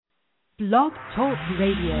Blog Talk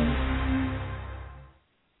Radio.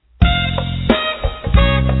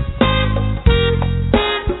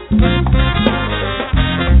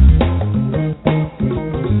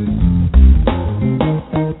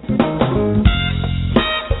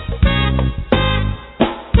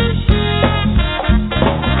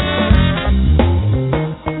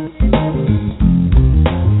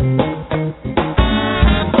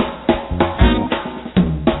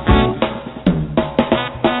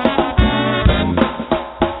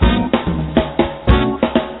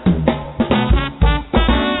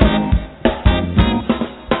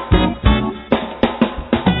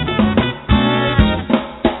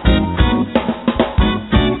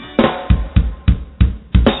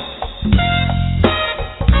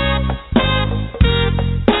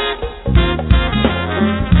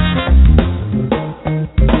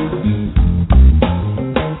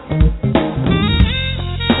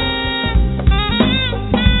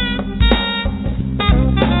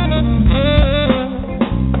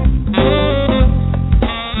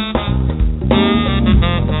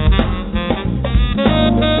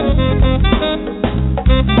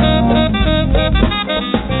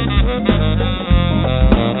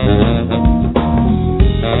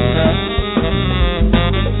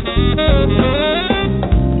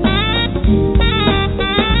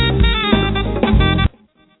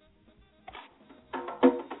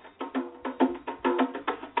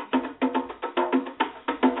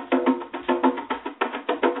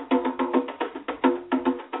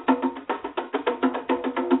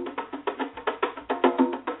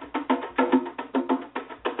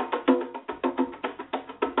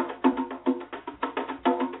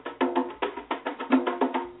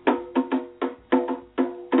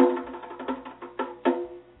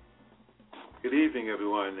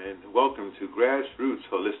 Grassroots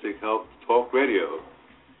Holistic Health Talk Radio.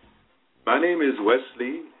 My name is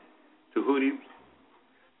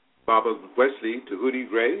babawesleygray,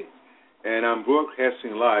 Gray, and I'm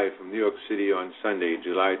broadcasting live from New York City on Sunday,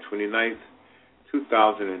 July 29th,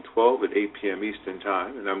 2012 at 8 p.m. Eastern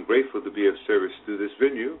Time, and I'm grateful to be of service through this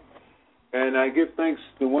venue. And I give thanks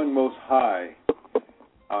to One Most High,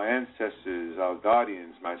 our ancestors, our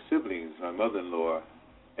guardians, my siblings, my mother-in-law,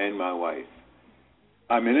 and my wife.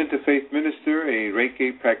 I'm an interfaith minister, a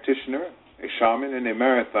Reiki practitioner, a shaman, and a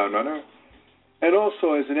marathon runner. And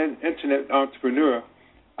also, as an internet entrepreneur,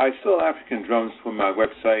 I sell African drums for my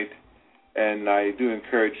website, and I do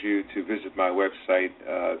encourage you to visit my website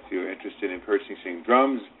if you're interested in purchasing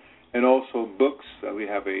drums and also books. We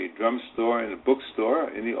have a drum store and a bookstore,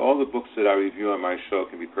 and all the books that I review on my show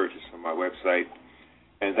can be purchased from my website.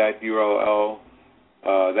 And that URL,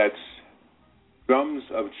 that's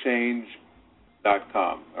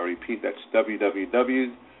drumsofchange.com. I repeat, that's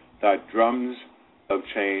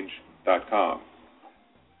www.drumsofchange.com.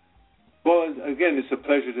 Well, again, it's a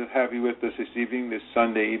pleasure to have you with us this evening, this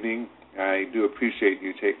Sunday evening. I do appreciate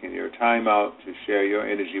you taking your time out to share your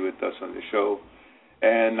energy with us on the show.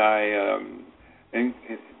 And I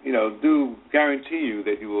do guarantee you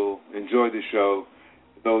that you will enjoy the show.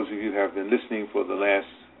 Those of you who have been listening for the last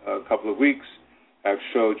couple of weeks have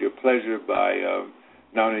showed your pleasure by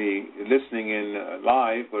not only listening in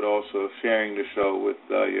live, but also sharing the show with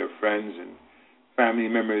your friends and family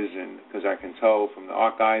members, and because I can tell from the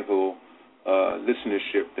archival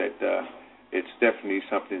listenership that it's definitely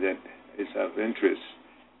something that is of interest.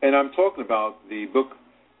 And I'm talking about the books,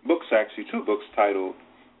 actually two books titled,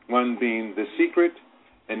 one being The Secret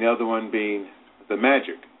and the other one being The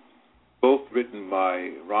Magic, both written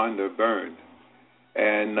by Rhonda Byrne.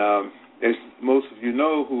 And as most of you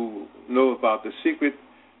know who know about The Secret,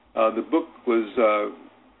 the book was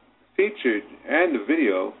featured, and the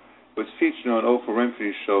video was featured on Oprah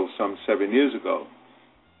Winfrey's show some 7 years ago,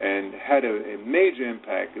 and had a major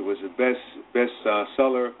impact. It was a best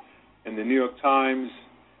seller in the New York Times,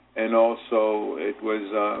 and also it was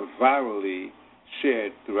virally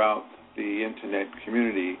shared throughout the internet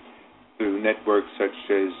community through networks such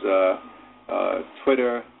as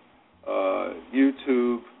Twitter,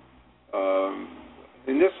 YouTube,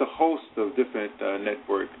 and just a host of different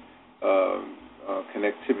network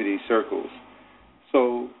connectivity circles.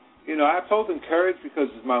 So, I felt encouraged because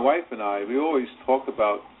my wife and I, we always talk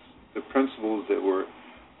about the principles that were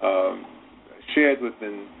shared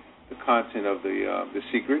within the content of The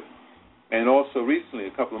Secret. And also recently,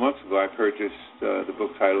 a couple of months ago, I purchased the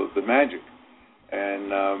book titled The Magic.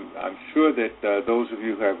 And I'm sure that those of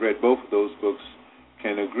you who have read both of those books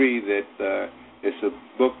can agree that it's a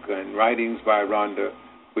book and writings by Rhonda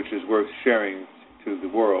which is worth sharing to the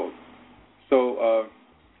world. So,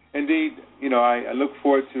 indeed, I look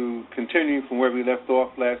forward to continuing from where we left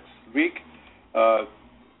off last week,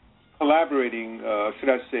 collaborating, should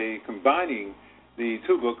I say, combining the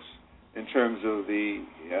two books in terms of the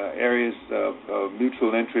areas of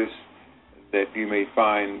mutual interest that you may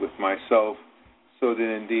find with myself, so that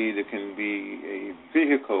indeed it can be a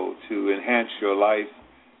vehicle to enhance your life,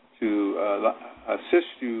 to assist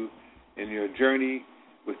you in your journey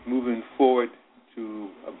with moving forward to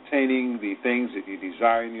obtaining the things that you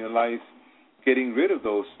desire in your life, getting rid of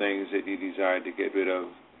those things that you desire to get rid of,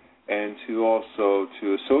 and to also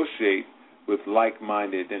to associate with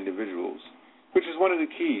like-minded individuals, which is one of the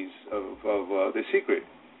keys of The Secret,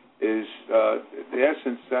 is the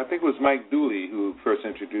essence. I think it was Mike Dooley who first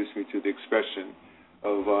introduced me to the expression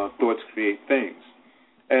of thoughts create things.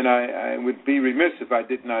 And I would be remiss if I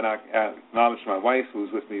did not acknowledge my wife,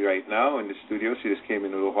 who's with me right now in the studio. She just came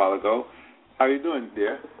in a little while ago. How are you doing,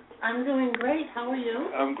 dear? I'm doing great. How are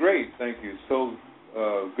you? I'm great, thank you. So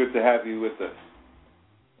good to have you with us.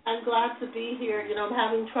 I'm glad to be here. You know, I'm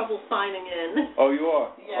having trouble signing in. Oh, you are?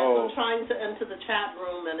 Yes, oh. I'm trying to enter the chat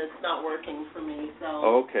room, and it's not working for me. So.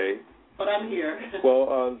 Oh, okay. But I'm here.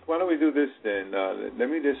 Well, why don't we do this then? Let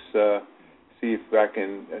me just see if I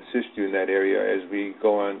can assist you in that area as we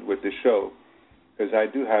go on with the show, because I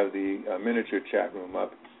do have the miniature chat room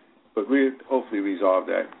up, but we'll hopefully resolve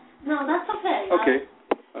that. No, that's okay.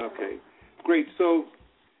 Okay. Great. So,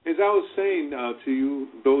 as I was saying to you,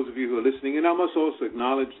 those of you who are listening, and I must also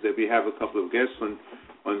acknowledge that we have a couple of guests on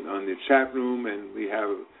the chat room, and we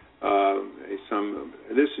have some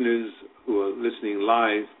listeners who are listening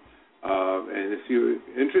live. And if you're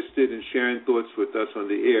interested in sharing thoughts with us on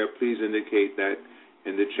the air, please indicate that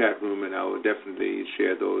in the chat room, and I will definitely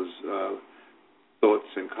share those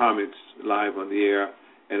thoughts and comments live on the air.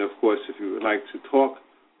 And, of course, if you would like to talk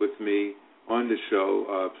with me on the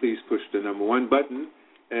show, please push the number 1 button,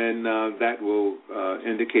 and that will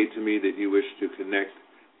indicate to me that you wish to connect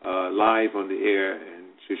live on the air and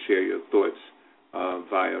to share your thoughts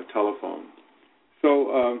via telephone.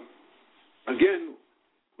 So, again,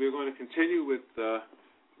 we're going to continue with the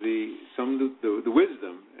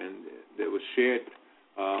wisdom and that was shared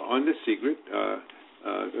on The Secret,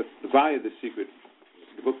 via The Secret,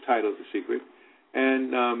 the book titled The Secret.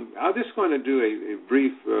 And I'm just going to do a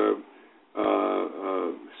brief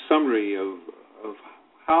summary of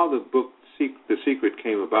how the book The Secret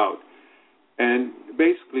came about. And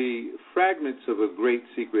basically, fragments of a great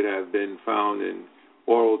secret have been found in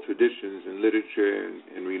oral traditions and literature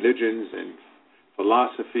and religions and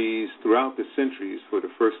philosophies throughout the centuries. For the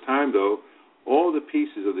first time, though, all the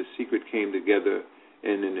pieces of The Secret came together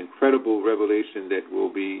in an incredible revelation that will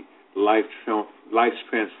be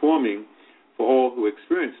life-transforming for all who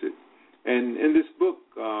experience it. And in this book,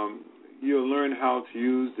 you'll learn how to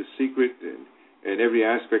use The Secret in every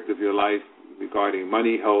aspect of your life regarding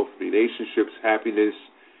money, health, relationships, happiness,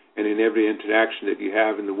 and in every interaction that you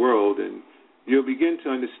have in the world. And you'll begin to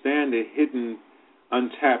understand the hidden,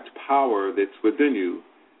 untapped power that's within you.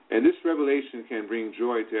 And this revelation can bring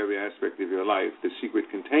joy to every aspect of your life. The Secret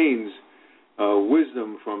contains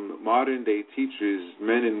wisdom from modern-day teachers,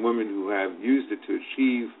 men and women who have used it to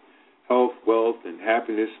achieve health, wealth, and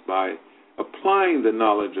happiness by applying the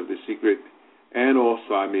knowledge of The Secret and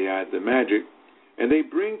also, I may add, the magic. And they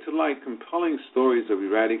bring to light compelling stories of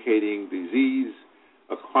eradicating disease,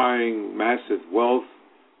 acquiring massive wealth,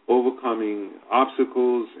 overcoming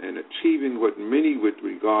obstacles, and achieving what many would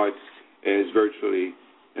regard as virtually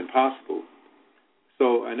impossible.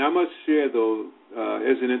 So, and I must share, though,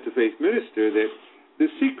 as an interfaith minister, that The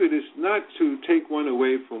Secret is not to take one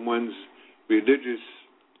away from one's religious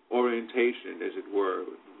orientation, as it were.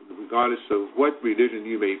 Regardless of what religion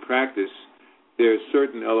you may practice, there are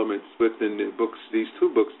certain elements within the books, these two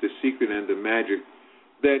books, The Secret and the Magic,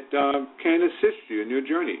 that can assist you in your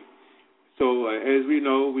journey. So as we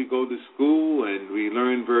know, we go to school and we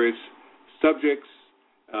learn various subjects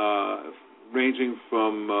ranging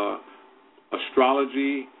from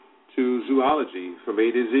astrology to zoology, from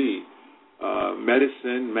A to Z,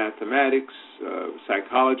 medicine, mathematics,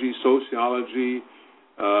 psychology, sociology,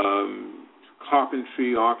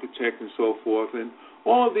 carpentry, architect, and so forth. And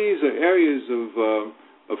all these are areas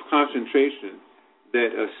of concentration that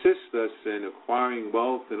assist us in acquiring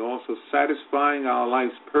wealth and also satisfying our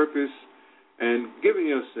life's purpose and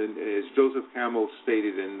giving us, as Joseph Campbell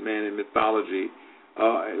stated in Man and Mythology,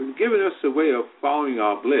 giving us a way of following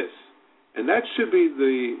our bliss. And that should be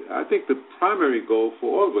I think the primary goal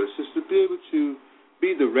for all of us, is to be able to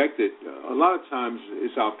be directed. A lot of times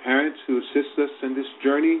it's our parents who assist us in this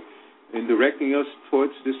journey in directing us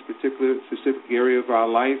towards this particular specific area of our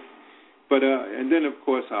life. But and then, of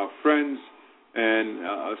course, our friends and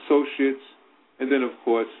associates. And then, of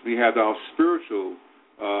course, we have our spiritual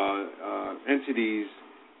entities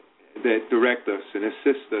that direct us and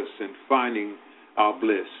assist us in finding our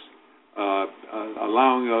bliss,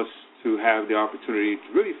 allowing us to have the opportunity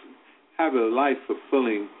to really have a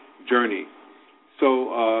life-fulfilling journey.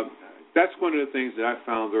 So that's one of the things that I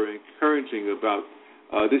found very encouraging about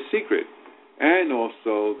this secret and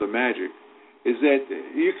also the magic, is that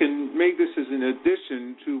you can make this as an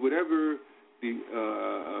addition to whatever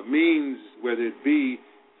the means, whether it be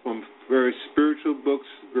from various spiritual books,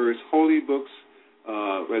 various holy books,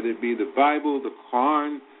 whether it be the Bible, the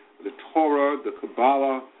Quran, the Torah, the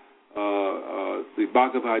Kabbalah, the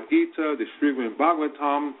Bhagavad Gita, the Srimad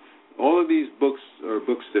Bhagavatam. All of these books are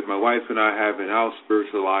books that my wife and I have in our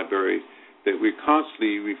spiritual library that we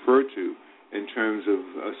constantly refer to in terms of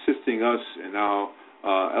assisting us in our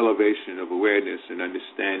elevation of awareness and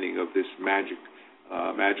understanding of this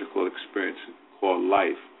magical experience called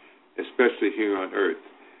life, especially here on Earth.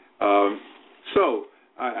 So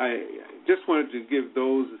I just wanted to give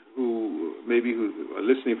those who are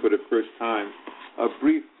listening for the first time a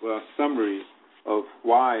brief summary of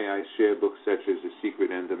why I share books such as The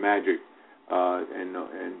Secret and The Magic, and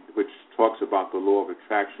which talks about the law of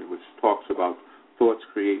attraction, which talks about thoughts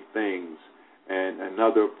create things, and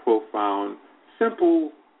other profound,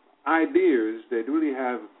 simple ideas that really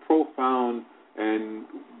have profound and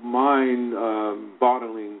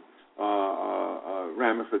mind-boggling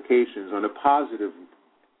ramifications on a positive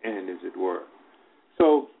end, as it were.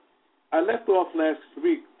 So I left off last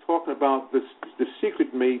week talking about the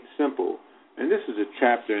secret made simple. And this is a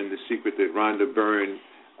chapter in The Secret that Rhonda Byrne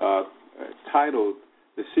titled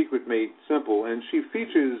The Secret Made Simple. And she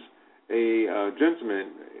features a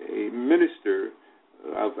gentleman, a minister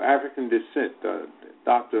of African descent,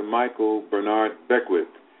 Dr. Michael Bernard Beckwith.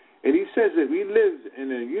 And he says that we live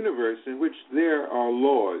in a universe in which there are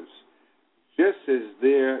laws. Just as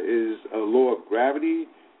there is a law of gravity,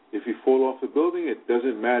 if you fall off a building, it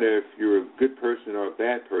doesn't matter if you're a good person or a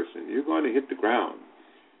bad person. You're going to hit the ground.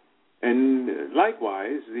 And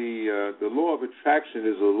likewise, the law of attraction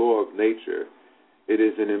is a law of nature. It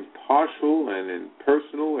is as impartial and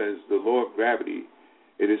impersonal as the law of gravity.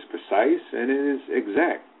 It is precise and it is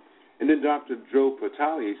exact. And then Dr. Joe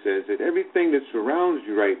Patali says that everything that surrounds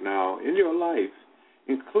you right now in your life,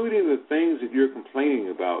 including the things that you're complaining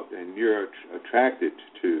about and you're attracted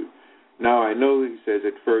to. Now, I know, he says,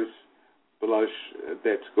 at first blush,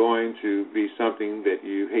 that's going to be something that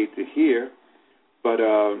you hate to hear, but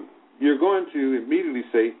you're going to immediately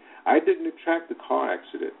say, I didn't attract the car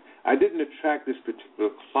accident. I didn't attract this particular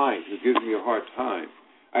client who gives me a hard time.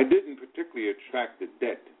 I didn't particularly attract the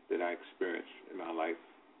debt that I experience in my life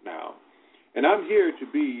now. And I'm here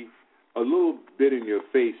to be a little bit in your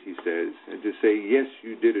face, he says, and to say, yes,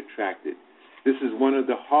 you did attract it. This is one of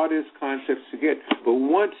the hardest concepts to get. But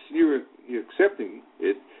once you're accepting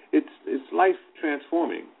it, it's life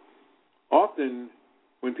transforming. Often,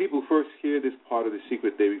 when people first hear this part of the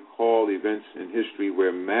secret, they recall events in history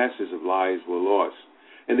where masses of lives were lost.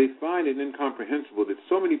 And they find it incomprehensible that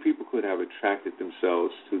so many people could have attracted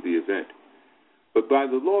themselves to the event. But by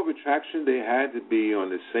the law of attraction, they had to be on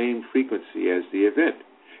the same frequency as the event.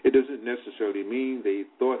 It doesn't necessarily mean they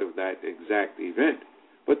thought of that exact event,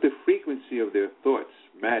 but the frequency of their thoughts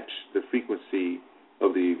matched the frequency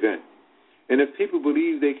of the event. And if people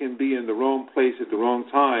believe they can be in the wrong place at the wrong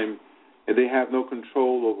time and they have no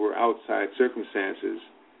control over outside circumstances,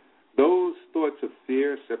 those thoughts of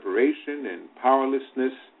fear, separation, and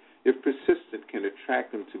powerlessness, if persistent, can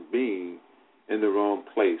attract them to being in the wrong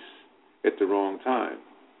place at the wrong time.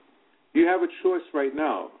 You have a choice right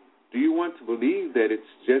now. Do you want to believe that it's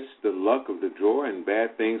just the luck of the draw and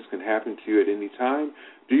bad things can happen to you at any time?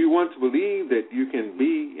 Do you want to believe that you can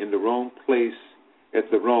be in the wrong place at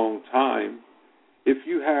the wrong time if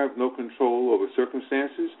you have no control over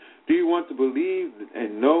circumstances? Do you want to believe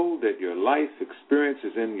and know that your life experience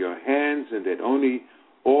is in your hands and that only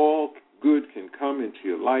all good can come into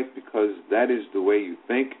your life because that is the way you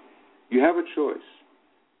think? You have a choice.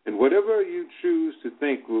 And whatever you choose to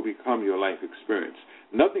think will become your life experience.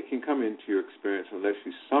 Nothing can come into your experience unless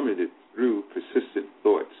you summon it through persistent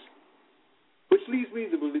thoughts. Which leads me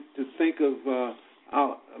to think of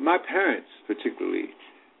my parents particularly,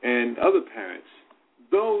 and other parents,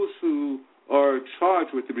 those who are charged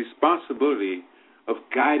with the responsibility of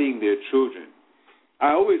guiding their children.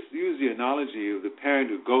 I always use the analogy of the parent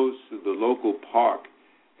who goes to the local park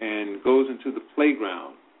and goes into the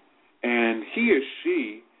playground, and he or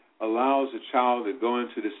she allows the child to go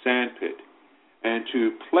into the sand pit and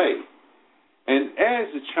to play. And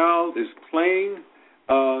as the child is playing,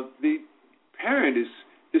 the parent is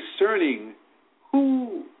discerning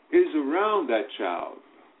who is around that child.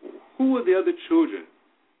 Who are the other children?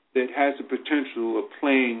 that has the potential of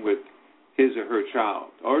playing with his or her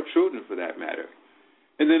child, or children for that matter.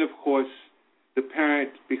 And then, of course, the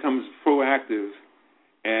parent becomes proactive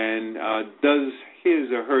and does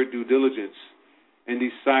his or her due diligence in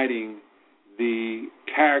deciding the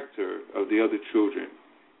character of the other children,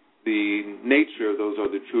 the nature of those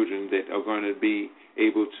other children that are going to be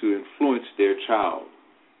able to influence their child,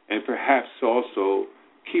 and perhaps also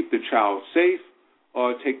keep the child safe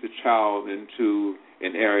or take the child into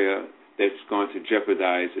an area that's going to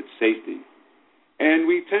jeopardize its safety. And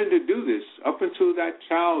we tend to do this up until that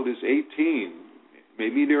child is 18,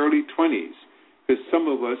 maybe in the early 20s, because some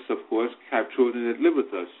of us, of course, have children that live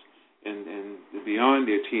with us and beyond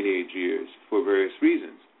their teenage years for various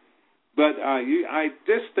reasons. But I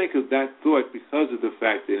just think of that thought because of the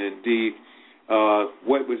fact that, indeed,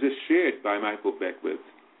 what was just shared by Michael Beckwith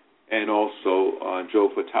and also Joe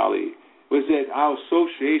Fatale was that our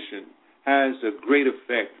association has a great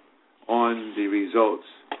effect on the results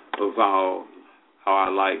of how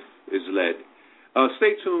our life is led.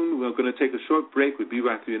 Stay tuned. We're going to take a short break. We'll be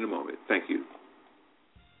back to you in a moment. Thank you.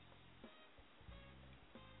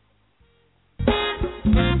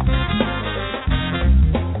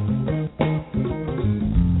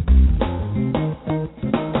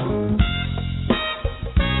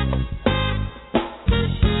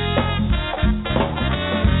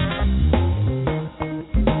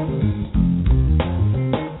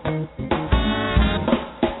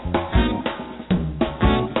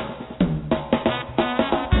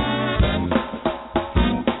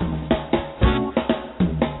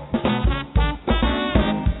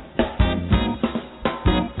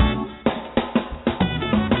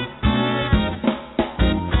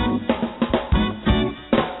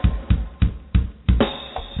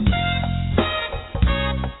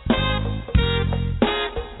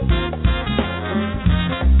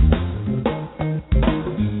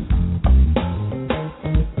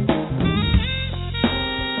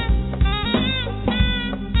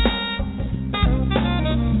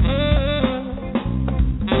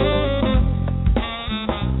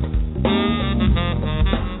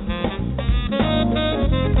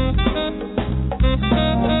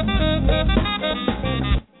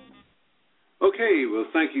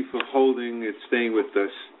 Thank you for holding and staying with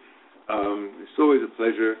us. It's always a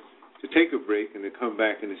pleasure to take a break and to come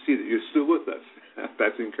back and to see that you're still with us.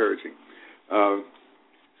 That's encouraging.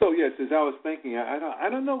 So, yes, as I was thinking, I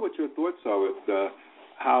don't know what your thoughts are with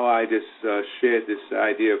how I just shared this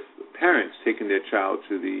idea of parents taking their child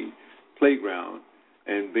to the playground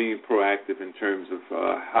and being proactive in terms of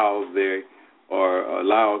how they are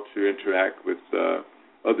allowed to interact with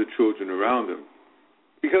other children around them.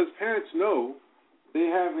 Because parents know, they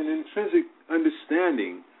have an intrinsic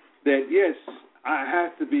understanding that, yes, I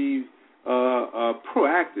have to be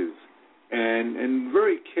proactive and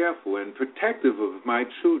very careful and protective of my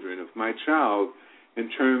children, of my child, in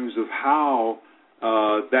terms of how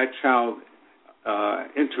that child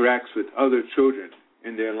interacts with other children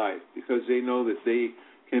in their life, because they know that they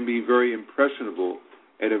can be very impressionable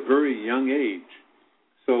at a very young age.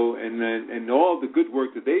 So, and all the good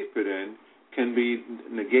work that they've put in can be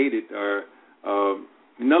negated or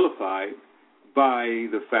nullified by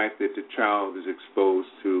the fact that the child is exposed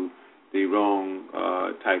to the wrong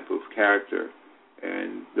type of character,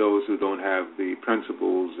 and those who don't have the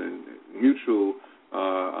principles and mutual,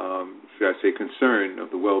 should I say, concern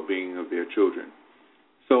of the well-being of their children.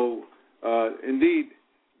 So, indeed,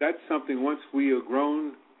 that's something, once we are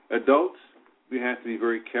grown adults, we have to be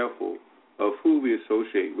very careful of who we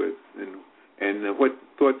associate with and what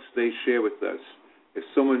thoughts they share with us. If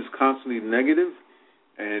someone's constantly negative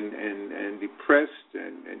and depressed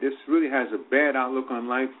and just really has a bad outlook on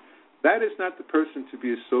life, that is not the person to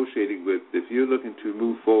be associating with if you're looking to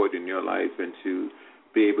move forward in your life and to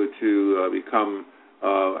be able to become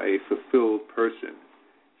a fulfilled person.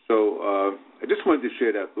 So I just wanted to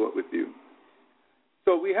share that thought with you.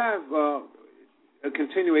 So we have a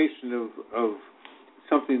continuation of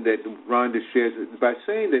something that Rhonda shares by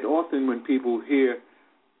saying that often when people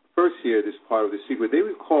first hear this part of the secret, they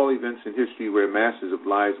recall events in history where masses of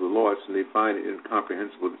lives were lost, and they find it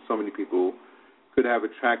incomprehensible that so many people could have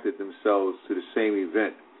attracted themselves to the same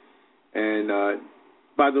event. And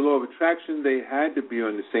by the law of attraction, they had to be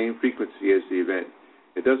on the same frequency as the event.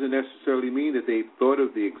 It doesn't necessarily mean that they thought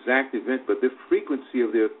of the exact event, but the frequency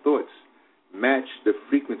of their thoughts matched the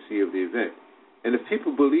frequency of the event. And if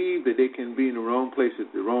people believe that they can be in the wrong place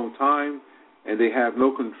at the wrong time and they have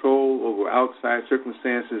no control over outside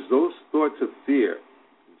circumstances, those thoughts of fear,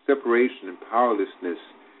 separation, and powerlessness,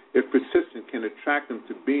 if persistent, can attract them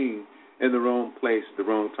to being in the wrong place at the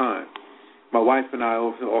wrong time. My wife and I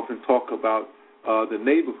often talk about the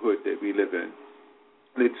neighborhood that we live in.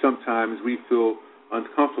 That sometimes we feel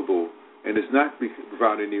uncomfortable, and it's not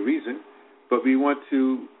without any reason, but we want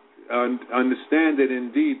to understand that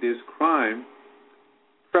indeed there's crime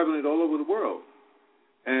prevalent all over the world.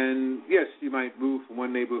 And yes, you might move from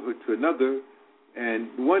one neighborhood to another, and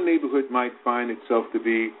one neighborhood might find itself to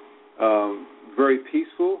be very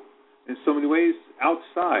peaceful in so many ways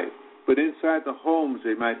outside, but inside the homes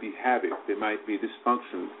there might be havoc, there might be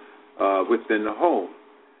dysfunction within the home.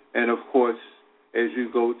 And of course, as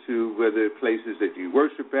you go to whether places that you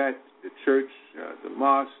worship at, the church, the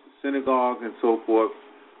mosque, the synagogue, and so forth,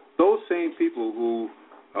 those same people who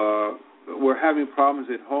were having problems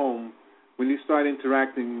at home, when you start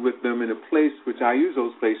interacting with them in a place, which I use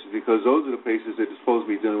those places because those are the places that are supposed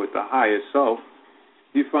to be dealing with the higher self,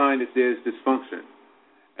 you find that there's dysfunction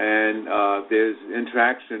and there's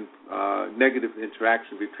interaction, negative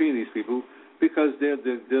interaction between these people because they're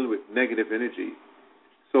dealing with negative energy.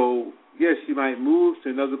 So, yes, you might move to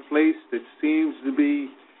another place that seems to be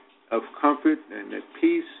of comfort and at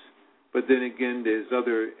peace, but then again, there's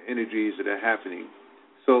other energies that are happening.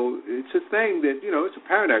 So it's a thing that, it's a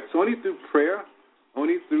paradox. Only through prayer,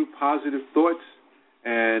 only through positive thoughts,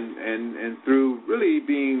 and through really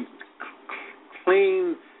being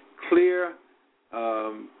clean, clear,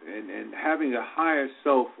 and having a higher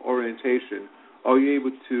self-orientation, are you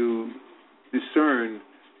able to discern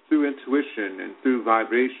through intuition and through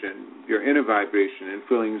vibration, your inner vibration and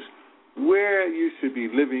feelings, where you should be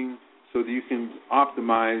living so that you can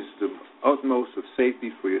optimize the utmost of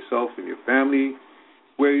safety for yourself and your family,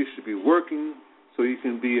 where you should be working so you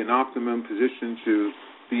can be in optimum position to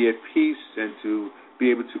be at peace and to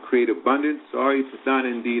be able to create abundance, or if not,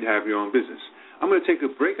 indeed, have your own business. I'm going to take a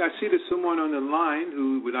break. I see there's someone on the line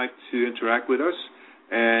who would like to interact with us,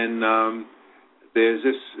 and there's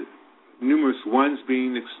this numerous ones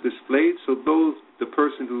being displayed. So the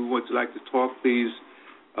person who would like to talk, please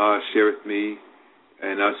share with me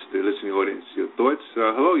and us, the listening audience, your thoughts.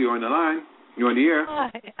 Hello, you're on the line. You're on the air.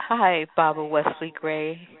 Hi,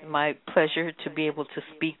 babawesleygray. My pleasure to be able to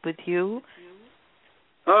speak with you.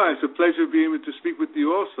 It's a pleasure being able to speak with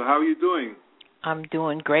you also. How are you doing? I'm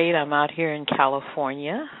doing great. I'm out here in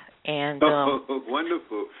California. And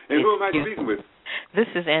wonderful. And who am I speaking with? This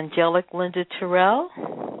is Angelic Linda Terrell.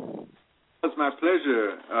 It's my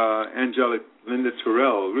pleasure, Angelic Linda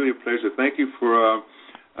Terrell. Really a pleasure. Thank you for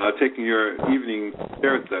taking your evening to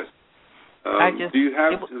share with us. Do you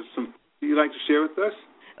have some you'd like to share with us?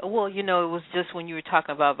 Well, it was just when you were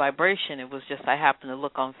talking about vibration, it was just I happened to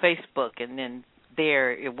look on Facebook, and then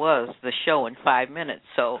there it was, the show in 5 minutes.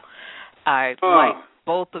 So I like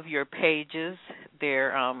both of your pages.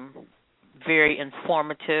 They're very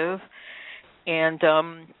informative. And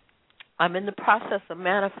I'm in the process of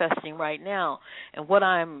manifesting right now. And what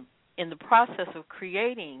I'm in the process of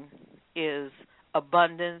creating is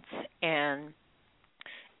abundance and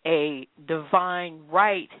a divine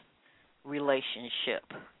right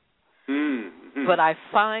relationship. Mm-hmm. But I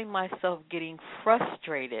find myself getting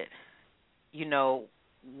frustrated,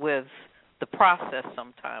 with the process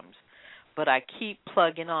sometimes. But I keep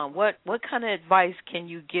plugging on. What kind of advice can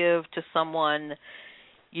you give to someone,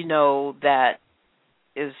 that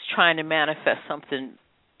is trying to manifest something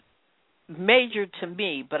major to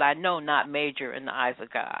me, but I know not major in the eyes of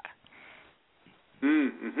God?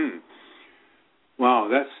 Mm-hmm. Wow,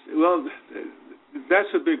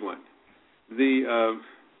 that's a big one.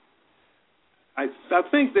 I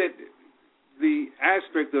think that the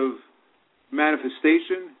aspect of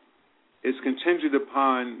manifestation is contingent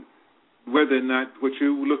upon whether or not what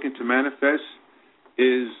you're looking to manifest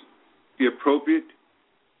is the appropriate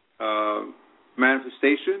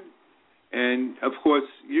manifestation. And, of course,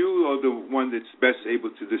 you are the one that's best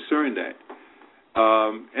able to discern that.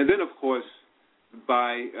 And then, of course,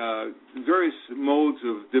 by various modes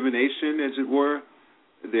of divination, as it were,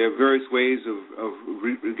 there are various ways of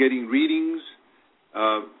getting readings,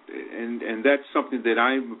 and that's something that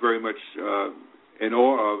I'm very much in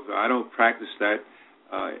awe of. I don't practice that,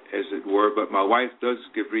 as it were, but my wife does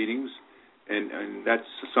give readings, and that's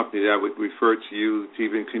something that I would refer to you to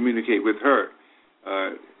even communicate with her.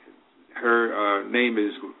 Her name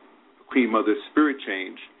is Queen Mother Spirit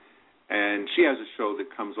Change, and she has a show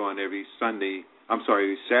that comes on every Saturday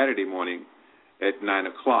morning at 9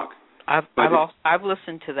 o'clock. I've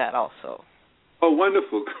listened to that also. Oh,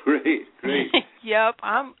 wonderful! Great. Yep,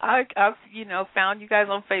 I've found you guys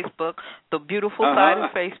on Facebook, the beautiful side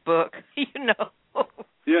of Facebook.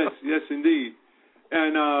 Yes, indeed.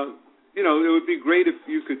 And it would be great if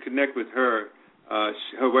you could connect with her.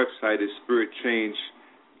 Her website is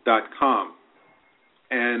spiritchange.com,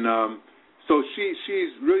 and So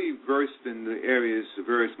she's really versed in the areas, the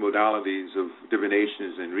various modalities of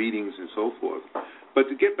divinations and readings and so forth. But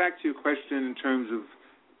to get back to your question in terms of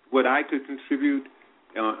what I could contribute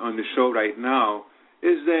on the show right now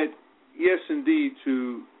is that, yes, indeed,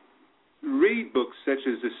 to read books such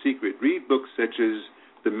as The Secret, read books such as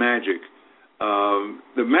The Magic.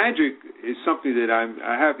 The Magic is something that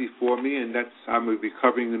I have before me, and that's I'm going to be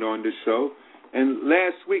covering it on this show. And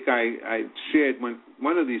last week I shared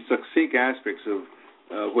one of the succinct aspects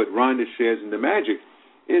of what Rhonda shares in The Magic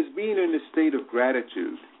is being in a state of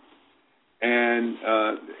gratitude, and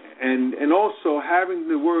also having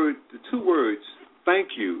the two words, thank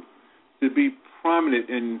you, to be prominent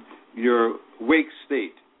in your wake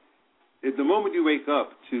state. At the moment you wake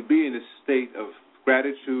up, to be in a state of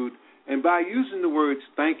gratitude, and by using the words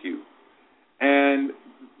thank you, and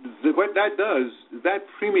what that does, that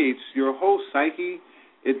permeates your whole psyche.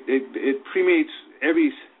 It permeates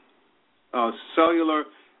every cellular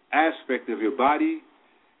aspect of your body,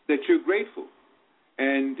 that you're grateful.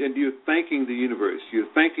 And you're thanking the universe. You're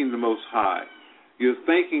thanking the Most High. You're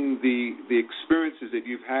thanking the experiences that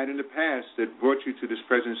you've had in the past that brought you to this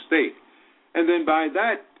present state. And then by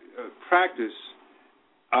that practice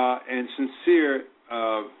and sincere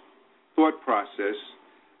thought process,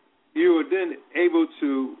 you are then able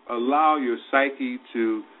to allow your psyche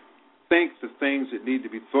to think the things that need to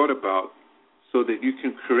be thought about so that you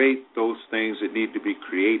can create those things that need to be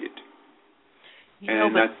created.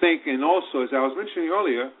 I think, and also, as I was mentioning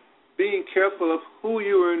earlier, being careful of who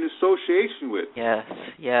you are in association with. Yes,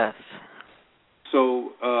 yes.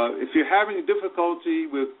 So if you're having difficulty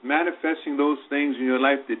with manifesting those things in your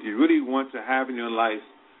life that you really want to have in your life,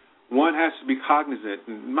 one has to be cognizant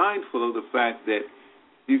and mindful of the fact that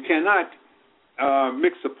you cannot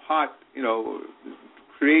mix a pot,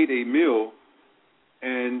 create a meal,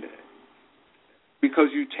 and because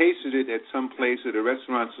you tasted it at some place, at a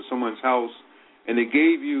restaurant or someone's house, and they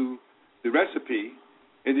gave you the recipe,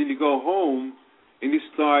 and then you go home and you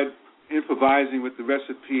start improvising with the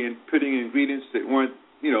recipe and putting ingredients that weren't,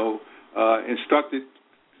 instructed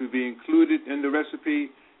to be included in the recipe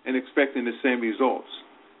and expecting the same results.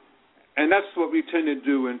 And that's what we tend to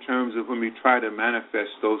do in terms of when we try to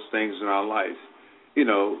manifest those things in our life.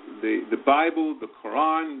 The Bible, the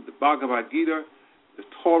Quran, the Bhagavad Gita, the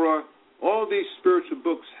Torah, all these spiritual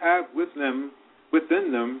books have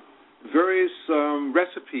within them various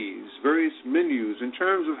recipes, various menus in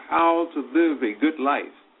terms of how to live a good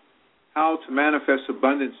life, how to manifest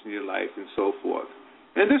abundance in your life, and so forth.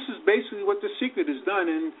 And this is basically what The Secret has done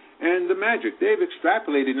and The Magic. They've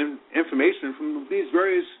extrapolated information from these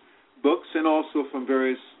various books and also from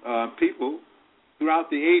various people throughout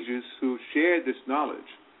the ages who shared this knowledge.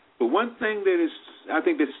 But one thing that I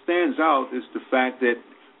think that stands out is the fact that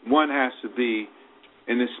one has to be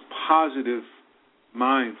in this positive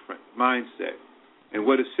mindset. And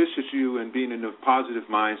what assists you in being in a positive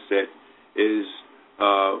mindset is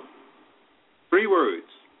 3 words,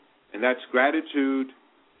 and that's gratitude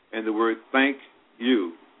and the word thank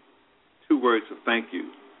you. 2 words of thank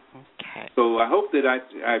you. Okay. So I hope that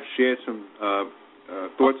I've shared some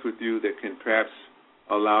thoughts with you that can perhaps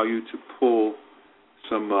allow you to pull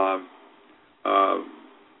some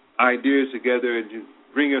ideas together and to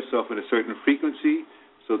bring yourself in a certain frequency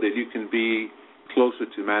so that you can be closer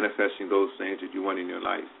to manifesting those things that you want in your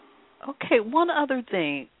life. Okay, one other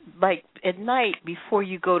thing, like at night before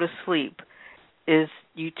you go to sleep, is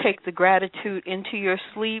you take the gratitude into your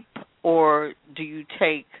sleep, or do you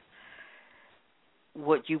take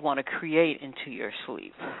what you want to create into your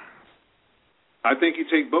sleep? I think you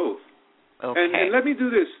take both. Okay. And let me do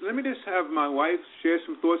this. Let me just have my wife share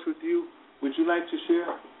some thoughts with you. Would you like to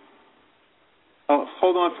share? Oh,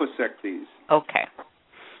 hold on for a sec, please. Okay.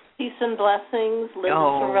 Peace and blessings. Linda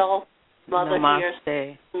Terrell, mother namaste.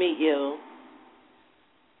 Here to meet you.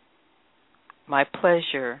 My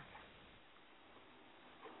pleasure.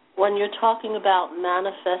 When you're talking about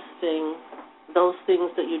manifesting those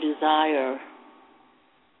things that you desire,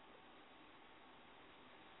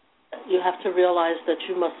 you have to realize that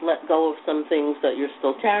you must let go of some things that you're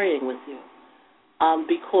still carrying with you,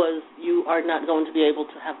 because you are not going to be able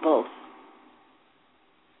to have both.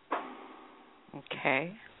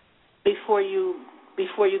 Okay. Before you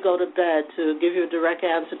go to bed, to give you a direct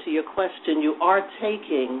answer to your question, you are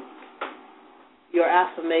taking your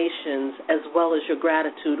affirmations as well as your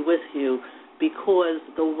gratitude with you, because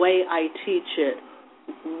the way I teach it,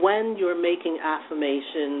 when you're making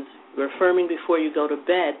affirmations, you're affirming before you go to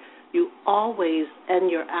bed, you always end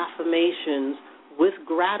your affirmations with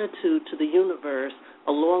gratitude to the universe,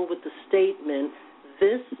 along with the statement,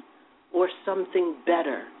 this or something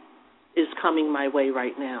better is coming my way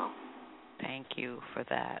right now. Thank you for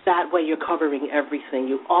that. That way you're covering everything.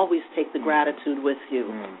 You always take the gratitude with you.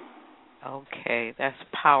 Okay, that's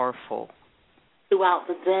powerful. Throughout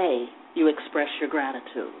the day, you express your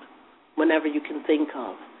gratitude whenever you can think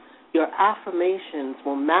of. Your affirmations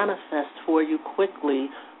will manifest for you quickly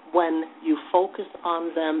when you focus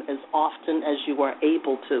on them as often as you are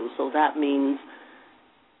able to. So that means,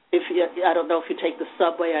 I don't know if you take the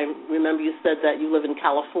subway. I remember you said that you live in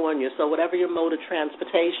California. So whatever your mode of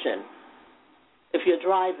transportation, if you're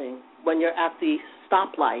driving, when you're at the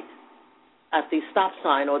stoplight, at the stop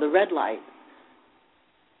sign or the red light,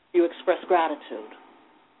 you express gratitude.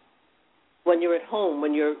 When you're at home,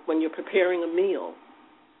 when you're preparing a meal,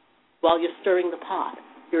 while you're stirring the pot,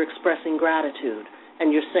 you're expressing gratitude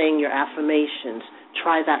and you're saying your affirmations.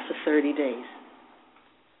 Try that for 30 days.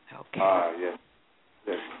 Okay. Yes.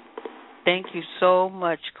 Yes. Thank you so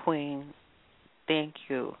much, Queen. Thank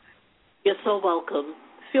you. You're so welcome.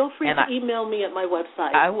 Feel free to email me at my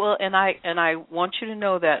website. I will, and I want you to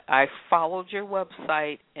know that I followed your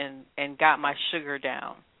website and got my sugar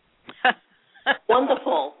down.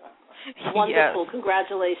 Wonderful. Wonderful. Yes.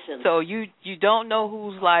 Congratulations. So you don't know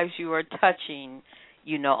whose lives you are touching,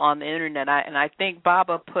 on the internet. I think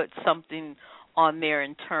Baba put something on there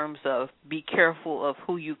in terms of be careful of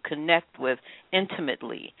who you connect with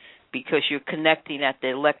intimately, because you're connecting at the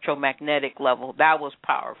electromagnetic level. That was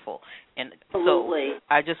powerful. And Absolutely. So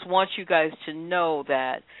I just want you guys to know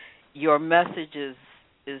that your message is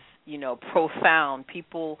profound.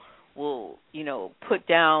 People will, put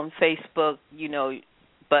down Facebook,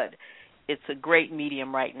 but it's a great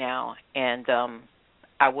medium right now. And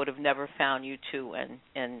I would have never found you two.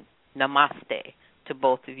 And namaste to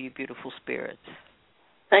both of you beautiful spirits.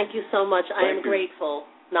 Thank you so much. I am grateful.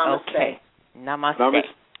 Namaste. Okay. Namaste.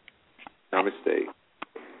 Namaste.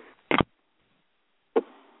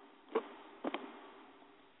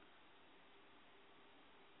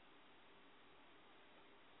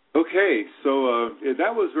 Okay, so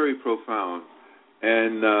that was very profound,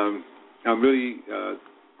 and I'm really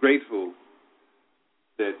grateful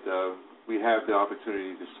that we have the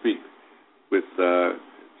opportunity to speak with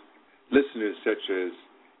listeners such as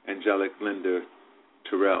Angelic Linda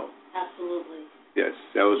Terrell. Absolutely. Yes,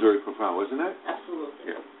 that was very profound, wasn't it? Absolutely.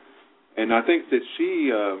 Yeah. And I think that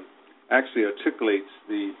she actually articulates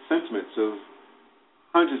the sentiments of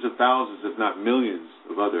hundreds of thousands, if not millions,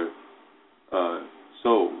 of other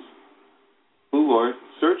souls who are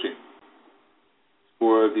searching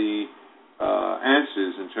for the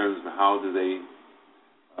answers in terms of how do they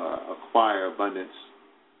acquire abundance,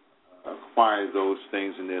 acquire those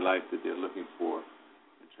things in their life that they're looking for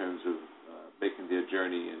in terms of making their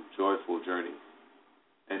journey a joyful journey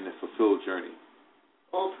and a fulfilled journey.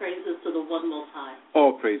 All praises to the One Most High.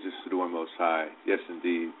 All praises to the One Most High. Yes,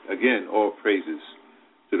 indeed. Again, all praises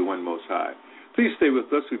to the One Most High. Please stay with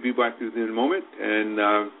us. We'll be back with you in a moment,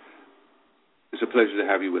 and it's a pleasure to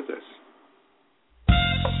have you with us.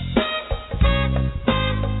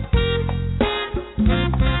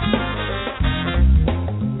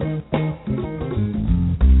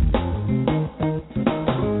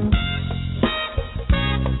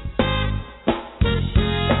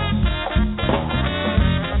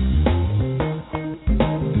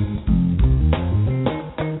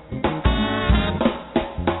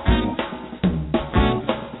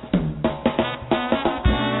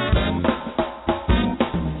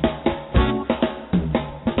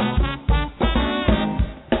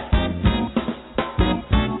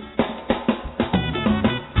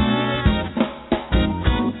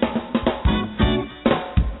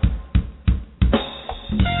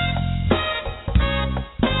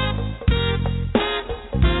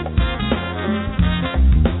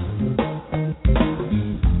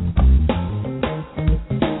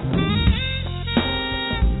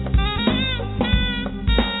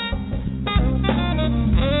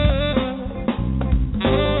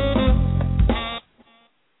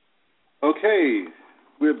 Okay,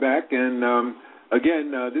 we're back, and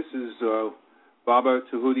again, this is Baba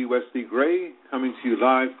Tahuti Wesley Gray coming to you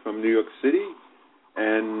live from New York City.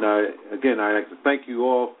 And again, I'd like to thank you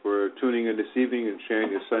all for tuning in this evening and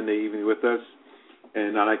sharing your Sunday evening with us.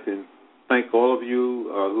 And I'd like to thank all of you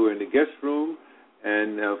who are in the guest room,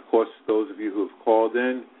 and of course, those of you who have called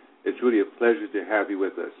in. It's really a pleasure to have you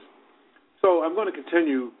with us. So I'm going to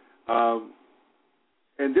continue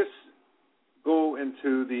and just go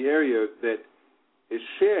into the area that is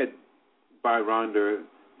shared by Rhonda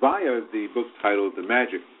via the book titled The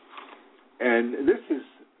Magic. And this is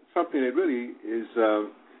something that really is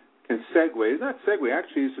can segue. It's not segue,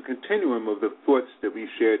 actually, it's a continuum of the thoughts that we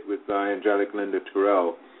shared with Angelic Linda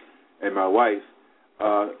Terrell and my wife,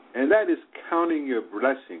 and that is counting your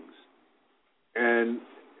blessings. And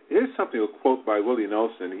here's something, a quote by Willie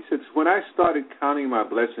Nelson. He says, "When I started counting my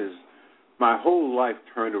blessings, my whole life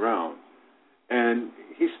turned around." And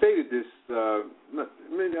he stated this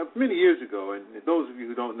many years ago. And those of you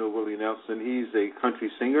who don't know Willie Nelson, he's a country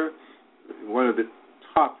singer, one of the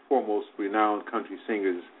top, foremost renowned country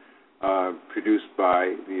singers produced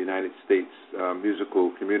by the United States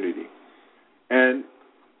musical community. And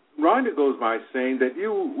Rhonda goes by saying that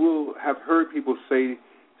you will have heard people say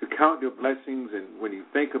to count your blessings and when you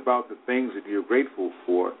think about the things that you're grateful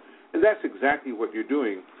for, and that's exactly what you're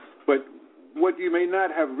doing. But what you may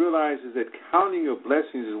not have realized is that counting your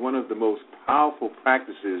blessings is one of the most powerful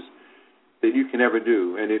practices that you can ever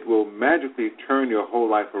do, and it will magically turn your whole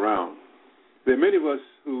life around. There are many of us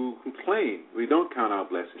who complain we don't count our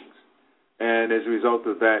blessings, and as a result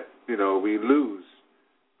of that, we lose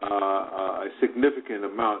a significant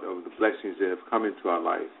amount of the blessings that have come into our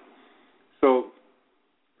life. So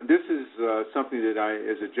this is something that I,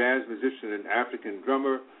 as a jazz musician and African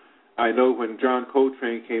drummer, I know when John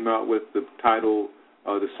Coltrane came out with the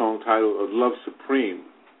song title of Love Supreme,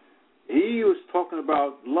 he was talking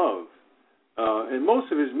about love. And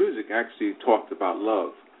most of his music actually talked about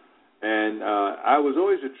love. And I was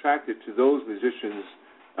always attracted to those musicians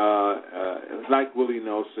like Willie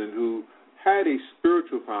Nelson who had a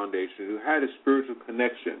spiritual foundation, who had a spiritual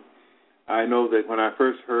connection. I know that when I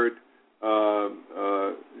first heard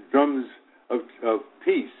Drums of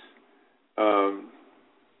Peace,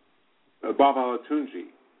 Babawesleygray,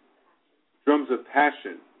 Drums of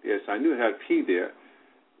Passion, yes, I knew it had P there.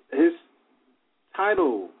 His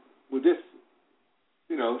title would just,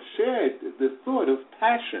 shared the thought of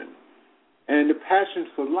passion and the passion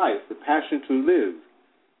for life, the passion to live.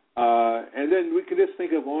 And then we can just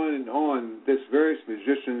think of on and on, there's various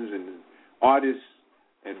musicians and artists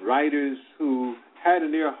and writers who had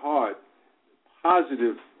in their heart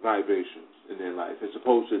positive vibrations in their life as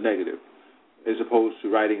opposed to negative, as opposed to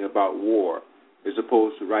writing about war, as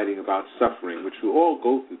opposed to writing about suffering, which we all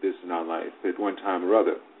go through this in our life at one time or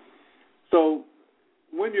other. So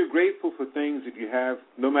when you're grateful for things that you have,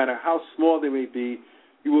 no matter how small they may be,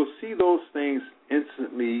 you will see those things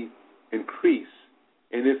instantly increase.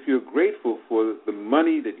 And if you're grateful for the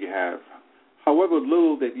money that you have, however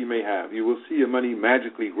little that you may have, you will see your money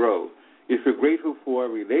magically grow. If you're grateful for a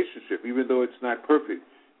relationship, even though it's not perfect,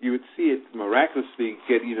 you would see it miraculously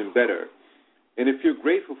get even better. And if you're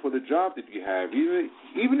grateful for the job that you have, even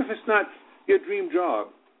if it's not your dream job,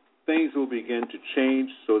 things will begin to change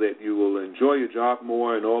so that you will enjoy your job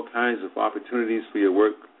more and all kinds of opportunities for your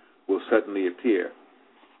work will suddenly appear.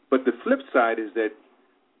 But the flip side is that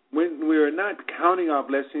when we are not counting our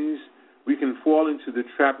blessings, we can fall into the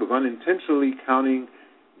trap of unintentionally counting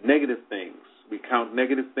negative things. We count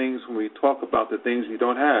negative things when we talk about the things we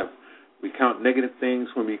don't have. We count negative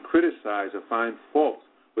things when we criticize or find fault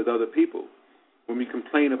with other people. When we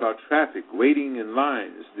complain about traffic, waiting in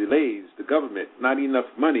lines, delays, the government, not enough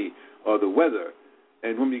money, or the weather.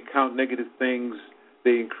 And when we count negative things,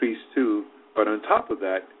 they increase too. But on top of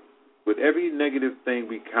that, with every negative thing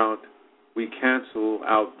we count, we cancel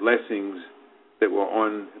out blessings that were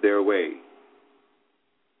on their way.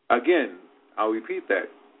 Again, I'll repeat that.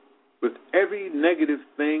 With every negative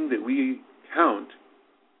thing that we count,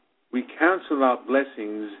 we cancel out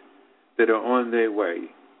blessings that are on their way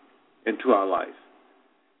into our life.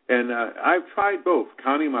 And I've tried both,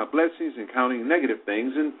 counting my blessings and counting negative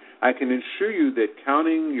things, and I can assure you that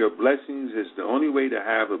counting your blessings is the only way to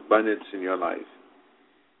have abundance in your life.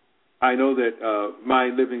 I know that my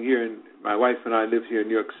wife and I live here in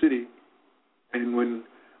New York City, and when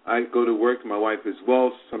I go to work, my wife as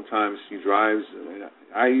well, sometimes she drives, and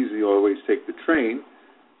I usually always take the train,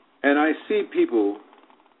 and I see people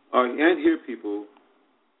and hear people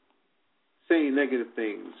saying negative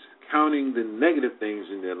things, counting the negative things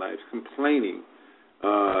in their lives, complaining,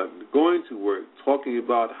 going to work, talking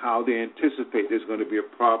about how they anticipate there's going to be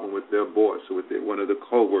a problem with their boss or with one of the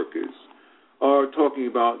co-workers, or talking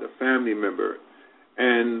about a family member.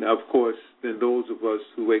 And, of course, then those of us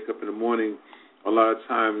who wake up in the morning, a lot of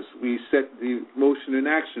times we set the motion in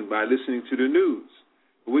action by listening to the news.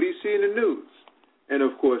 What do you see in the news? And,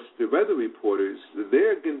 of course, the weather reporters,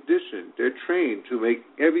 they're conditioned, they're trained to make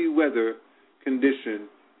every weather condition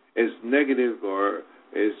as negative or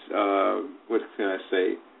as,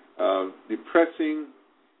 depressing,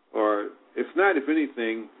 or if not, if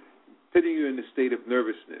anything, putting you in a state of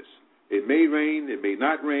nervousness. It may rain, it may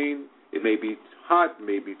not rain, it may be hot, it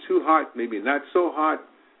may be too hot, maybe not so hot.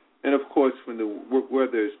 And, of course, when the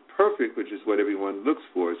weather is perfect, which is what everyone looks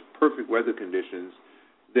for, is perfect weather conditions,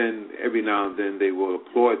 then every now and then they will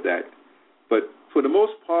applaud that. But for the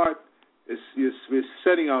most part, we're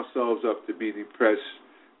setting ourselves up to be depressed,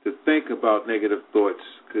 to think about negative thoughts,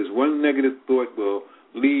 because one negative thought will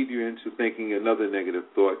lead you into thinking another negative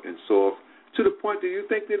thought and so forth, to the point that you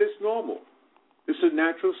think that it's normal. It's a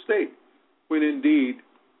natural state, when indeed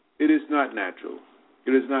it is not natural.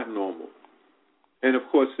 It is not normal. And, of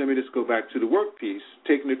course, let me just go back to the work piece,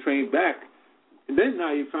 taking the train back. And then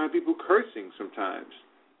now you find people cursing sometimes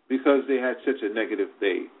because they had such a negative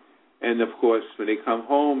day. And, of course, when they come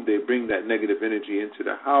home, they bring that negative energy into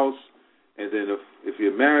the house. And then if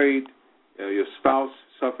you're married, your spouse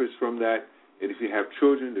suffers from that. And if you have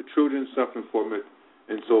children, the children suffer from it,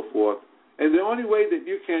 and so forth. And the only way that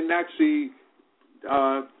you can actually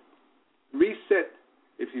reset,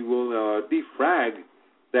 if you will, defrag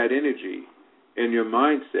that energy in your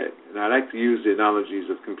mindset, and I like to use the analogies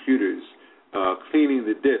of computers, cleaning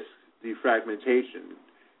the disk, defragmentation,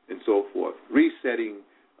 and so forth, resetting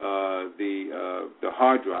the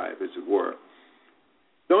hard drive, as it were.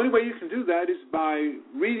 The only way you can do that is by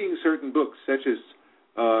reading certain books, such as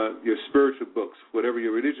your spiritual books, whatever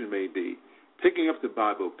your religion may be, picking up the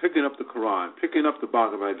Bible, picking up the Quran, picking up the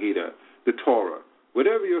Bhagavad Gita, the Torah,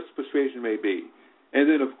 whatever your persuasion may be. And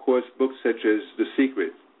then, of course, books such as The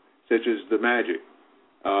Secret, such as The Magic,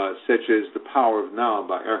 such as The Power of Now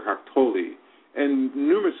by Eckhart Tolle, and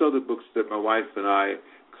numerous other books that my wife and I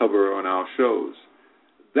cover on our shows.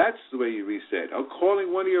 That's the way you reset. Or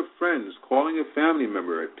calling one of your friends, calling a family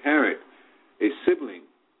member, a parent, a sibling,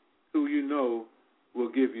 who you know will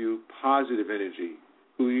give you positive energy,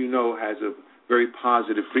 who you know has a very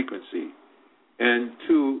positive frequency. And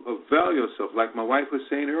to avail yourself, like my wife was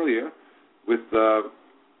saying earlier with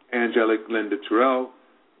Angelic Linda Terrell,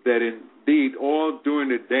 that indeed all during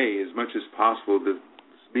the day, as much as possible, to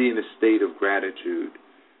be in a state of gratitude,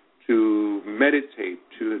 to meditate,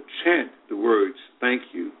 to chant the words, thank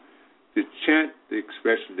you, to chant the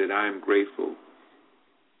expression that I am grateful.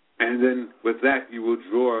 And then with that, you will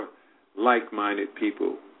draw like-minded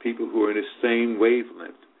people, people who are in the same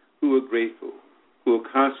wavelength, who are grateful, who are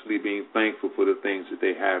constantly being thankful for the things that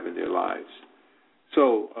they have in their lives.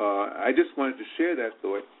 So I just wanted to share that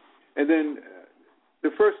thought. And then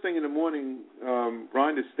the first thing in the morning,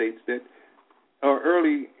 Rhonda states that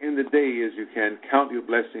early in the day as you can count your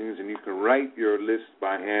blessings, and you can write your list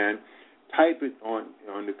by hand, type it on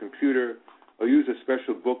the computer, or use a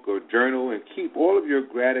special book or journal, and keep all of your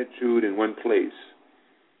gratitude in one place.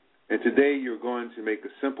 And today you're going to make a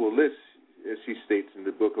simple list, as she states in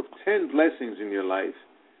the book, of 10 blessings in your life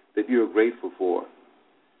that you are grateful for.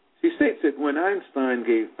 She states that when Einstein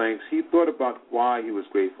gave thanks, he thought about why he was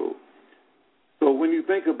grateful. So when you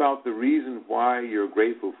think about the reason why you're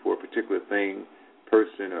grateful for a particular thing,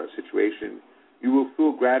 person, or situation, you will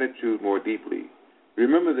feel gratitude more deeply.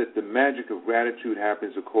 Remember that the magic of gratitude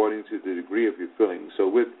happens according to the degree of your feeling. So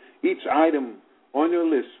with each item on your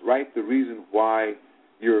list, write the reason why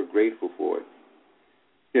you're grateful for it.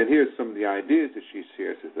 And here's some of the ideas that she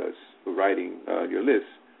shares with us for writing your list.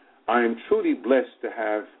 I am truly blessed to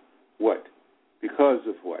have what? Because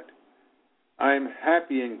of what? I am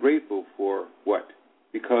happy and grateful for what?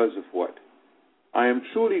 Because of what? I am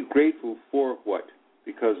truly grateful for what?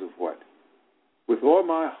 Because of what? With all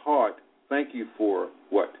my heart, thank you for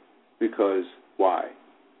what? Because why?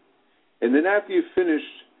 And then after you've finished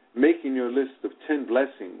making your list of 10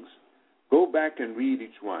 blessings, go back and read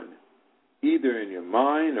each one, either in your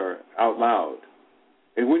mind or out loud.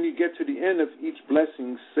 And when you get to the end of each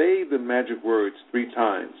blessing, say the magic words 3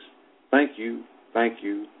 times. Thank you, thank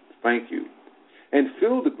you, thank you. And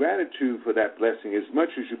feel the gratitude for that blessing as much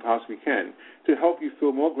as you possibly can. To help you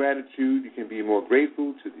feel more gratitude, you can be more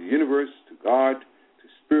grateful to the universe, to God, to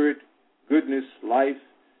spirit, goodness, life,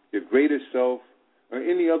 your greater self, or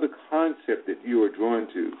any other concept that you are drawn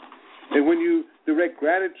to. And when you direct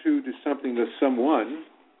gratitude to something or someone,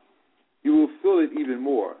 you will feel it even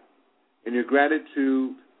more. And your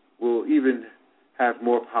gratitude will even have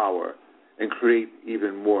more power and create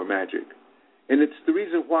even more magic. And it's the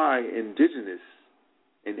reason why indigenous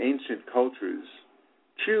and ancient cultures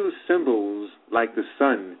choose symbols like the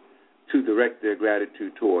sun to direct their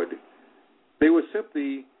gratitude toward. They were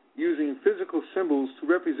simply using physical symbols to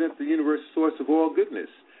represent the universe source of all goodness.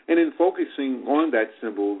 And in focusing on that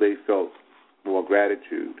symbol, they felt more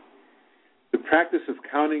gratitude. The practice of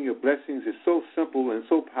counting your blessings is so simple and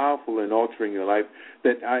so powerful in altering your life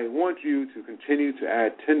that I want you to continue to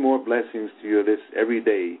add 10 more blessings to your list every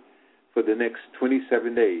day for the next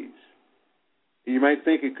 27 days. You might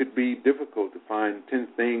think it could be difficult to find 10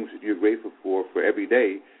 things that you're grateful for every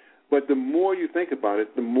day, but the more you think about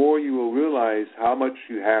it, the more you will realize how much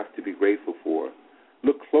you have to be grateful for.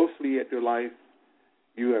 Look closely at your life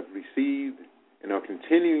you have received and are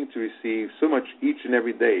continuing to receive so much each and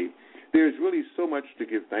every day, there is really so much to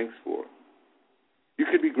give thanks for. You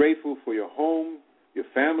could be grateful for your home, your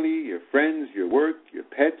family, your friends, your work, your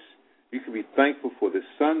pets. You can be thankful for the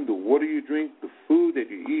sun, the water you drink, the food that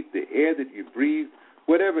you eat, the air that you breathe.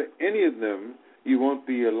 Whatever, any of them, you won't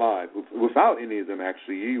be alive. Without any of them,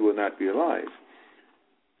 actually, you will not be alive.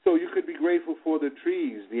 So you could be grateful for the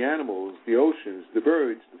trees, the animals, the oceans, the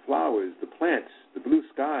birds, the flowers, the plants, the blue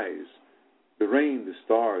skies, the rain, the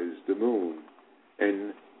stars, the moon,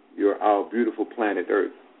 and our beautiful planet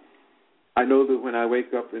Earth. I know that when I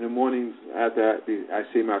wake up in the mornings, after I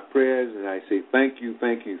say my prayers and I say thank you,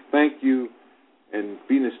 thank you, thank you, and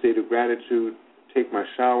be in a state of gratitude, take my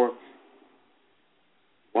shower,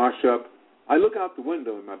 wash up, I look out the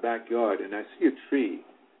window in my backyard and I see a tree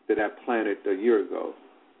that I planted a year ago.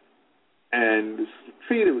 And this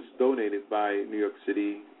tree that was donated by New York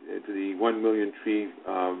City to the 1 million tree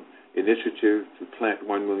initiative to plant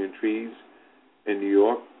 1 million trees in New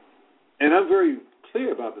York. And I'm very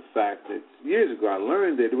clear about the fact that years ago I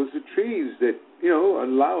learned that it was the trees that,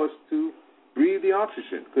 allow us to breathe the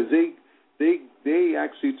oxygen, because they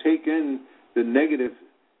actually take in the negative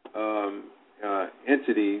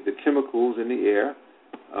entity, the chemicals in the air,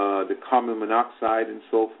 the carbon monoxide and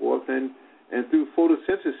so forth, and through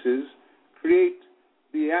photosynthesis create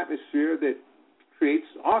the atmosphere that creates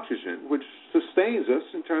oxygen, which sustains us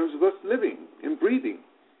in terms of us living and breathing.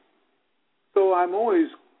 So I'm always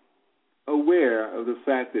aware of the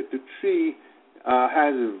fact that the tree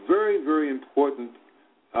has a very, very important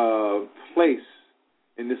place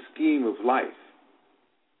in the scheme of life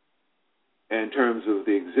in terms of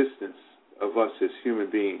the existence of us as human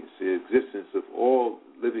beings, the existence of all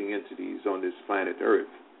living entities on this planet Earth.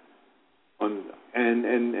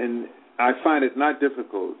 And I find it not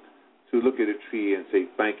difficult to look at a tree and say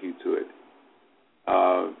thank you to it.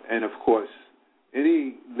 And, of course,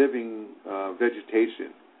 any living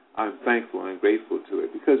vegetation, I'm thankful and grateful to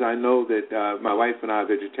it, because I know that my wife and I are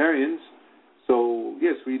vegetarians. So,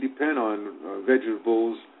 yes, we depend on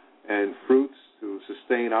vegetables and fruits to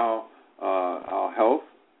sustain our health.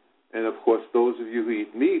 And, of course, those of you who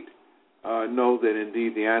eat meat know that,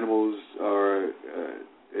 indeed, the animals are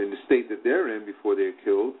in the state that they're in before they're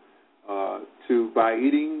killed by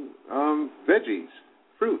eating veggies,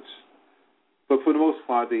 fruits. But for the most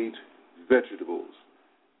part, they eat vegetables.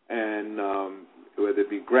 And whether it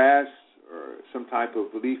be grass or some type of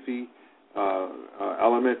leafy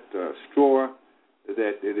element, straw,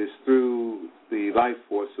 that it is through the life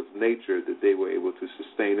force of nature that they were able to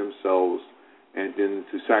sustain themselves and then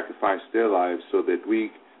to sacrifice their lives so that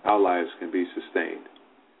our lives can be sustained.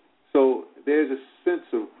 So there's a sense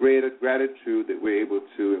of greater gratitude that we're able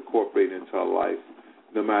to incorporate into our life,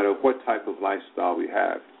 no matter what type of lifestyle we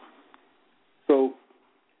have. So,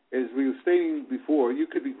 as we were stating before, you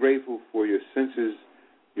could be grateful for your senses,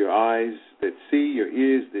 your eyes that see, your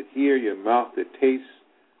ears that hear, your mouth that tastes,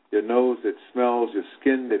 your nose that smells, your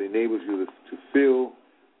skin that enables you to feel,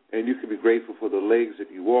 and you could be grateful for the legs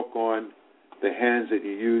that you walk on, the hands that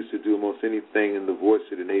you use to do almost anything, and the voice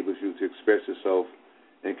that enables you to express yourself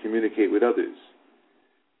and communicate with others.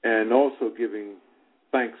 And also giving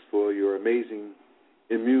thanks for your amazing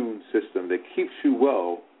immune system that keeps you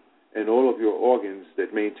well and all of your organs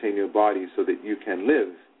that maintain your body so that you can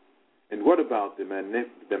live. And what about the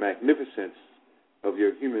magnificence of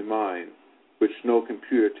your human mind, which no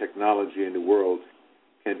computer technology in the world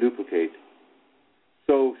can duplicate?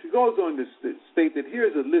 So she goes on to state that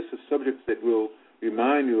here's a list of subjects that will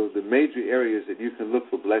remind you of the major areas that you can look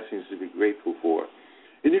for blessings to be grateful for.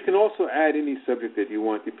 And you can also add any subject that you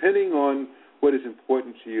want, depending on what is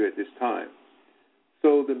important to you at this time.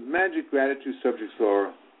 So the magic gratitude subjects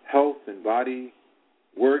are health and body,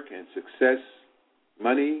 work and success,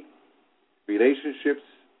 money, relationships,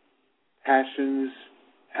 passions,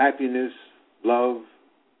 happiness, love,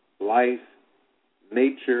 life,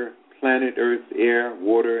 nature, planet Earth, air,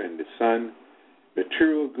 water, and the sun,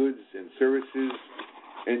 material goods and services,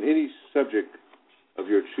 and any subject of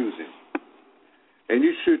your choosing. And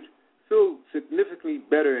you should feel significantly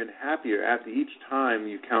better and happier after each time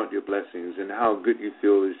you count your blessings, and how good you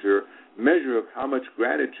feel is your measure of how much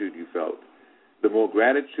gratitude you felt. The more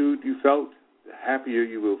gratitude you felt, the happier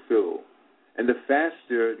you will feel, and the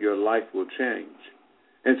faster your life will change.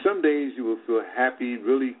 And some days you will feel happy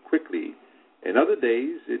really quickly, and other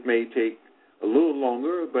days it may take a little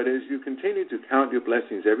longer, but as you continue to count your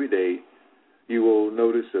blessings every day, you will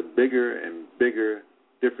notice a bigger and bigger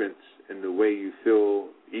difference in the way you feel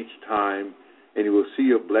each time, and you will see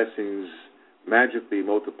your blessings magically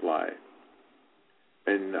multiply.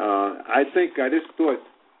 And I just thought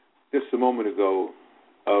just a moment ago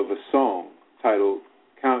of a song titled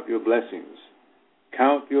Count Your Blessings.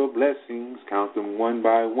 Count your blessings, count them one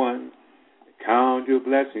by one. Count your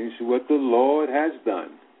blessings, what the Lord has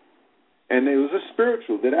done. And it was a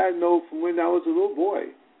spiritual that I know from when I was a little boy.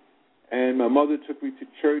 And my mother took me to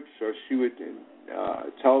church, or she would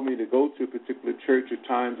tell me to go to a particular church. At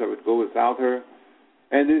times I would go without her.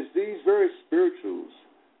 And there's these various spirituals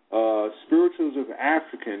of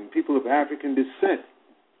people of African descent,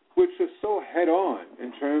 which are so head-on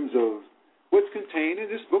in terms of what's contained in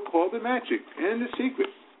this book called The Magic and The Secret.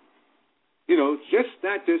 You know, just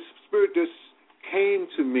that this spirit just came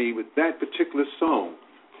to me with that particular song,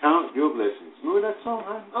 Count Your Blessings. Remember that song,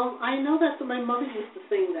 huh? Oh, I know that. My mother used to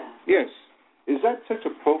sing that. Yes. Is that such a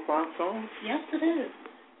profound song? Yes, it is.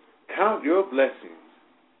 Count your blessings.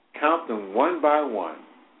 Count them one by one.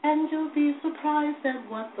 And you'll be surprised at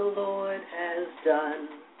what the Lord has done.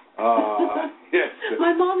 Yes.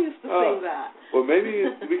 My mom used to sing that. Well, maybe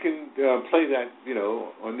we can play that,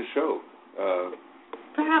 on the show.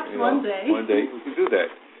 Perhaps one day. One day we can do that.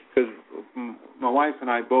 Because my wife and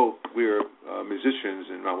I both, we're musicians,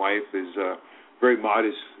 and my wife is very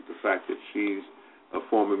modest with the fact that she's a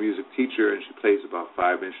former music teacher, and she plays about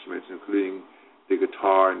 5 instruments, including the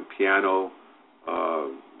guitar and piano,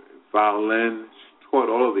 violin. She taught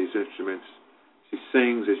all of these instruments. She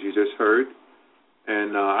sings, as you just heard,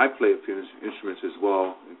 and I play a few instruments as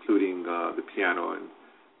well, including the piano and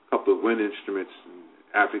a couple of wind instruments, and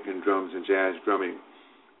African drums and jazz drumming,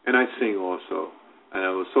 and I sing also. And I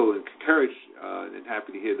was so encouraged and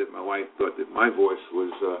happy to hear that my wife thought that my voice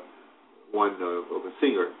was one of a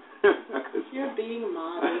singer. You're being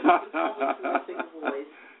modest. Voice.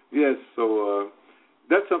 Yes, so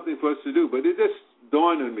that's something for us to do. But it just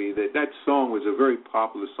dawned on me that song was a very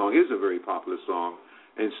popular song, is a very popular song,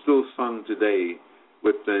 and still sung today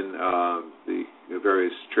within the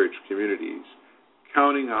various church communities,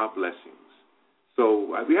 counting our blessings.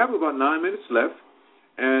 So we have about 9 minutes left.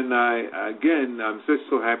 And I'm just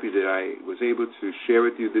so happy that I was able to share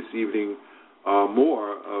with you this evening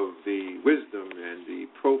more of the wisdom and the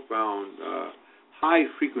profound,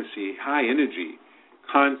 high-frequency, high-energy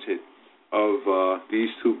content of these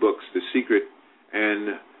 2 books, The Secret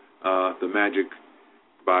and The Magic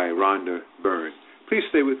by Rhonda Byrne. Please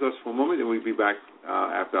stay with us for a moment, and we'll be back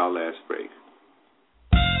after our last break.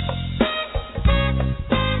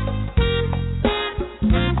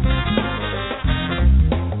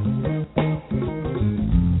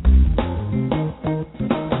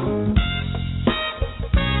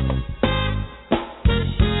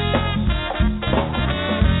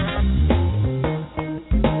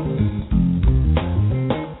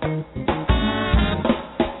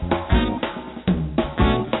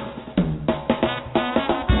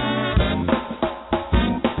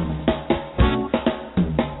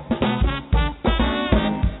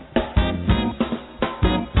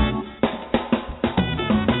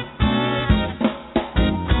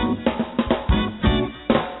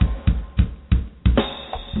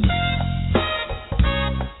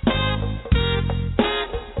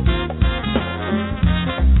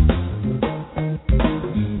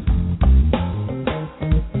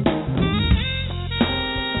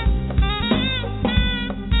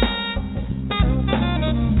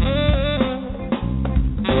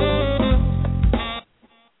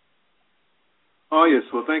 Oh, yes.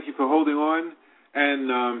 Well, thank you for holding on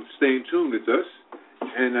and staying tuned with us.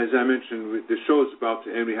 And as I mentioned, the show is about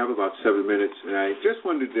to end. We have about 7 minutes. And I just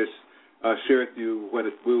wanted to share with you what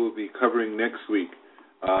we will be covering next week.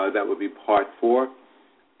 That will be part 4.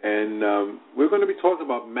 And we're going to be talking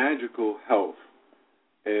about magical health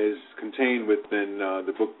as contained within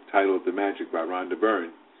the book titled The Magic by Rhonda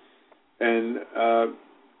Byrne. And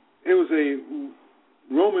it was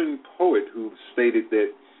a Roman poet who stated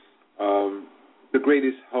that the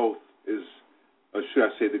greatest health is, or should I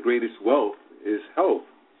say, the greatest wealth is health.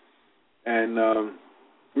 And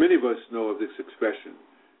many of us know of this expression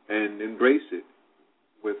and embrace it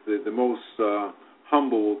with the most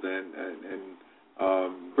humbled and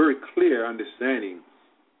very clear understanding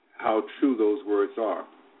how true those words are.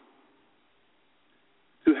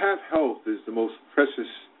 To have health is the most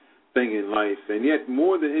precious thing in life, and yet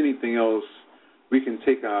more than anything else, we can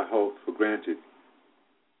take our health for granted.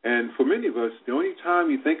 And for many of us, the only time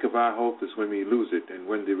you think of our health is when we lose it, and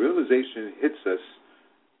when the realization hits us,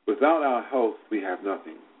 without our health, we have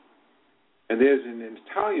nothing. And there's an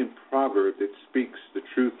Italian proverb that speaks the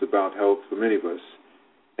truth about health for many of us,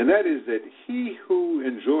 and that is that he who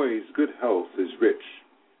enjoys good health is rich,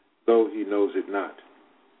 though he knows it not.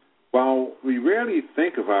 While we rarely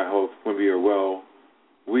think of our health when we are well,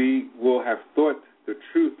 we will have thought the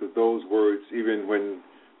truth of those words even when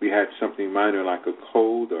we had something minor like a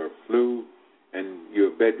cold or a flu,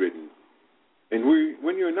 bedridden. And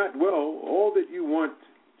when you're not well, all that you want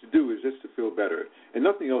to do is just to feel better. And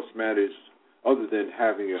nothing else matters other than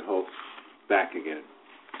having your health back again.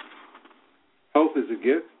 Health is a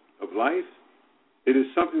gift of life. It is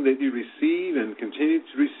something that you receive and continue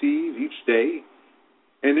to receive each day.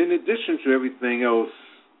 And in addition to everything else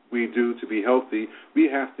we do to be healthy, we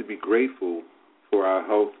have to be grateful for our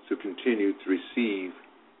health to continue to receive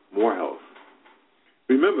more health.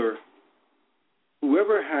 Remember,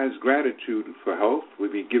 whoever has gratitude for health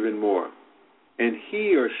will be given more, and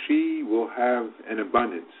he or she will have an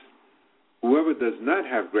abundance. Whoever does not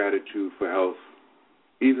have gratitude for health,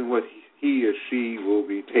 even what he or she will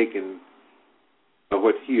be taken, or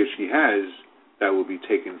what he or she has, that will be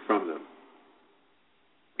taken from them.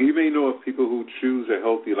 You may know of people who choose a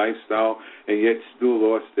healthy lifestyle and yet still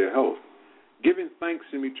lost their health. Giving thanks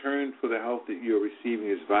in return for the health that you are receiving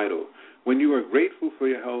is vital. When you are grateful for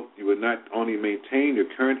your health, you will not only maintain your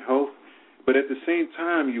current health, but at the same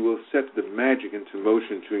time you will set the magic into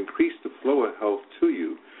motion to increase the flow of health to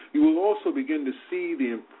you. You will also begin to see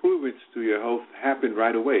the improvements to your health happen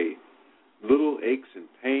right away. Little aches and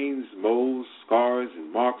pains, moles, scars,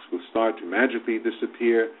 and marks will start to magically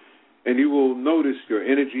disappear, and you will notice your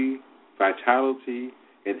energy, vitality,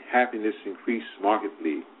 and happiness increase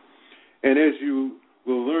markedly. And as you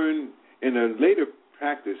will learn in a later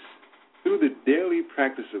practice, through the daily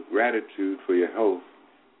practice of gratitude for your health,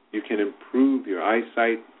 you can improve your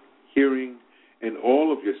eyesight, hearing, and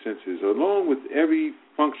all of your senses, along with every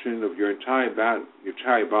function of your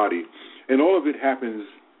entire body. And all of it happens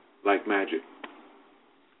like magic.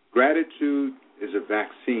 Gratitude is a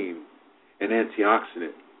vaccine, an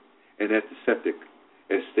antioxidant, an antiseptic,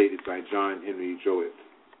 as stated by John Henry Jowett.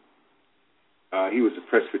 He was a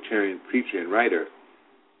Presbyterian preacher and writer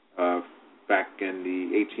back in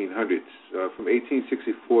the 1800s, from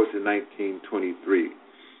 1864 to 1923.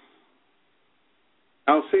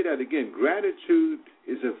 I'll say that again. Gratitude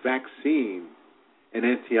is a vaccine, an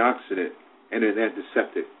antioxidant, and an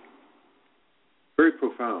antiseptic. Very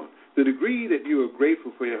profound. The degree that you are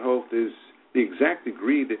grateful for your health is the exact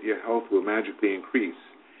degree that your health will magically increase.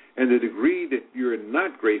 And the degree that you're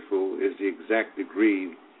not grateful is the exact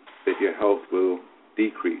degree that your health will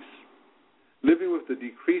decrease. Living with the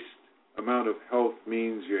decreased amount of health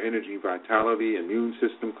means your energy, vitality, immune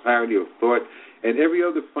system, clarity of thought, and every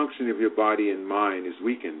other function of your body and mind is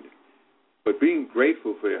weakened. But being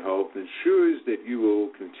grateful for your health ensures that you will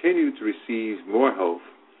continue to receive more health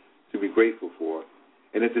to be grateful for.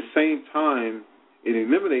 And at the same time, it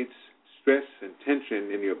eliminates stress and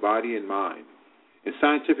tension in your body and mind. In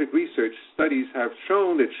scientific research, studies have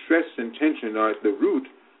shown that stress and tension are at the root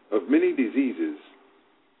of many diseases.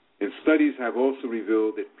 And studies have also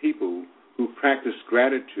revealed that people who practice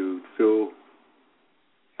gratitude feel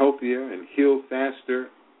healthier and heal faster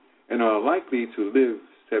and are likely to live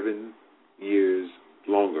 7 years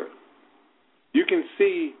longer. You can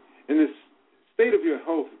see in the state of your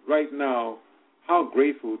health right now how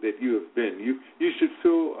grateful that you have been. You should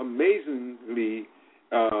feel amazing every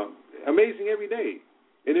day.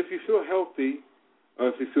 And if you feel healthy, or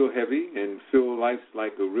if you feel heavy and feel life's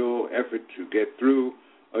like a real effort to get through,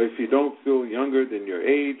 or if you don't feel younger than your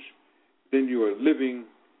age, then you are living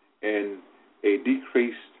in a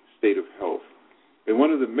decreased state of health. And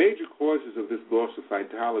one of the major causes of this loss of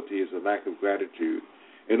vitality is a lack of gratitude.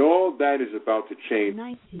 And all that is about to change.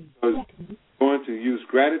 Because we're going to use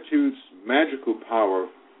gratitude's magical power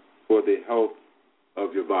for the health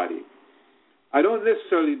of your body. I don't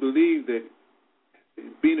necessarily believe that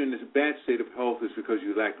being in this bad state of health is because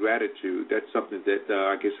you lack gratitude. That's something that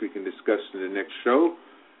I guess we can discuss in the next show.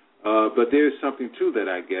 But there's something to that,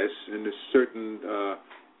 I guess, in a certain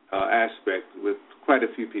aspect with quite a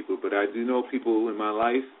few people. But I do know people in my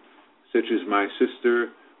life, such as my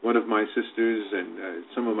sister, one of my sisters, and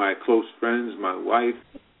some of my close friends, my wife,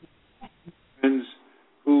 friends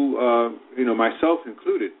who, myself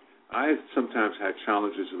included, I've sometimes had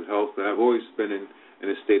challenges with health, but I've always been in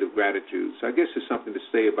a state of gratitude. So I guess there's something to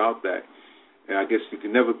say about that. And I guess you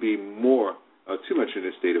can never be too much in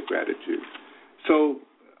a state of gratitude. So,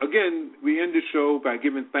 again, we end the show by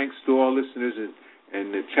giving thanks to all listeners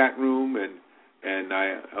in the chat room, and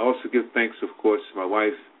I also give thanks, of course, to my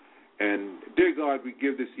wife. And, dear God, we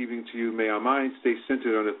give this evening to you. May our minds stay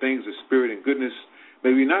centered on the things of spirit and goodness.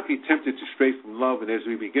 May we not be tempted to stray from love, and as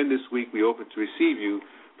we begin this week, we open to receive you.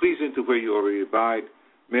 Please enter where you already abide.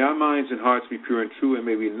 May our minds and hearts be pure and true, and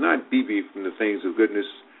may we not deviate from the things of goodness.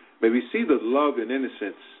 May we see the love and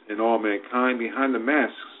innocence in all mankind behind the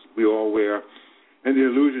masks we all wear and the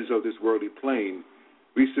illusions of this worldly plane.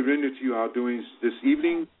 We surrender to you our doings this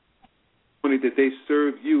evening. only that they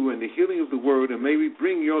serve you and the healing of the world, and may we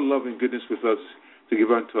bring your love and goodness with us to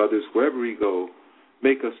give unto others wherever we go.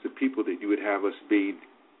 Make us the people that you would have us be.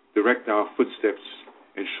 Direct our footsteps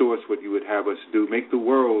and show us what you would have us do. Make the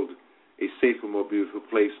world a safer, more beautiful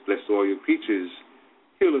place. Bless all your creatures.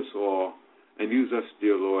 Heal us all, and use us,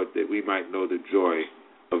 dear Lord, that we might know the joy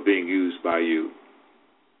of being used by you.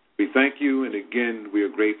 We thank you, and again, we are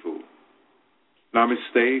grateful.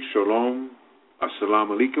 Namaste, shalom,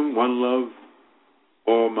 assalamu alaikum, one love,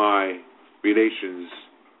 all my relations,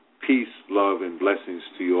 peace, love, and blessings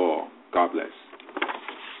to you all. God bless.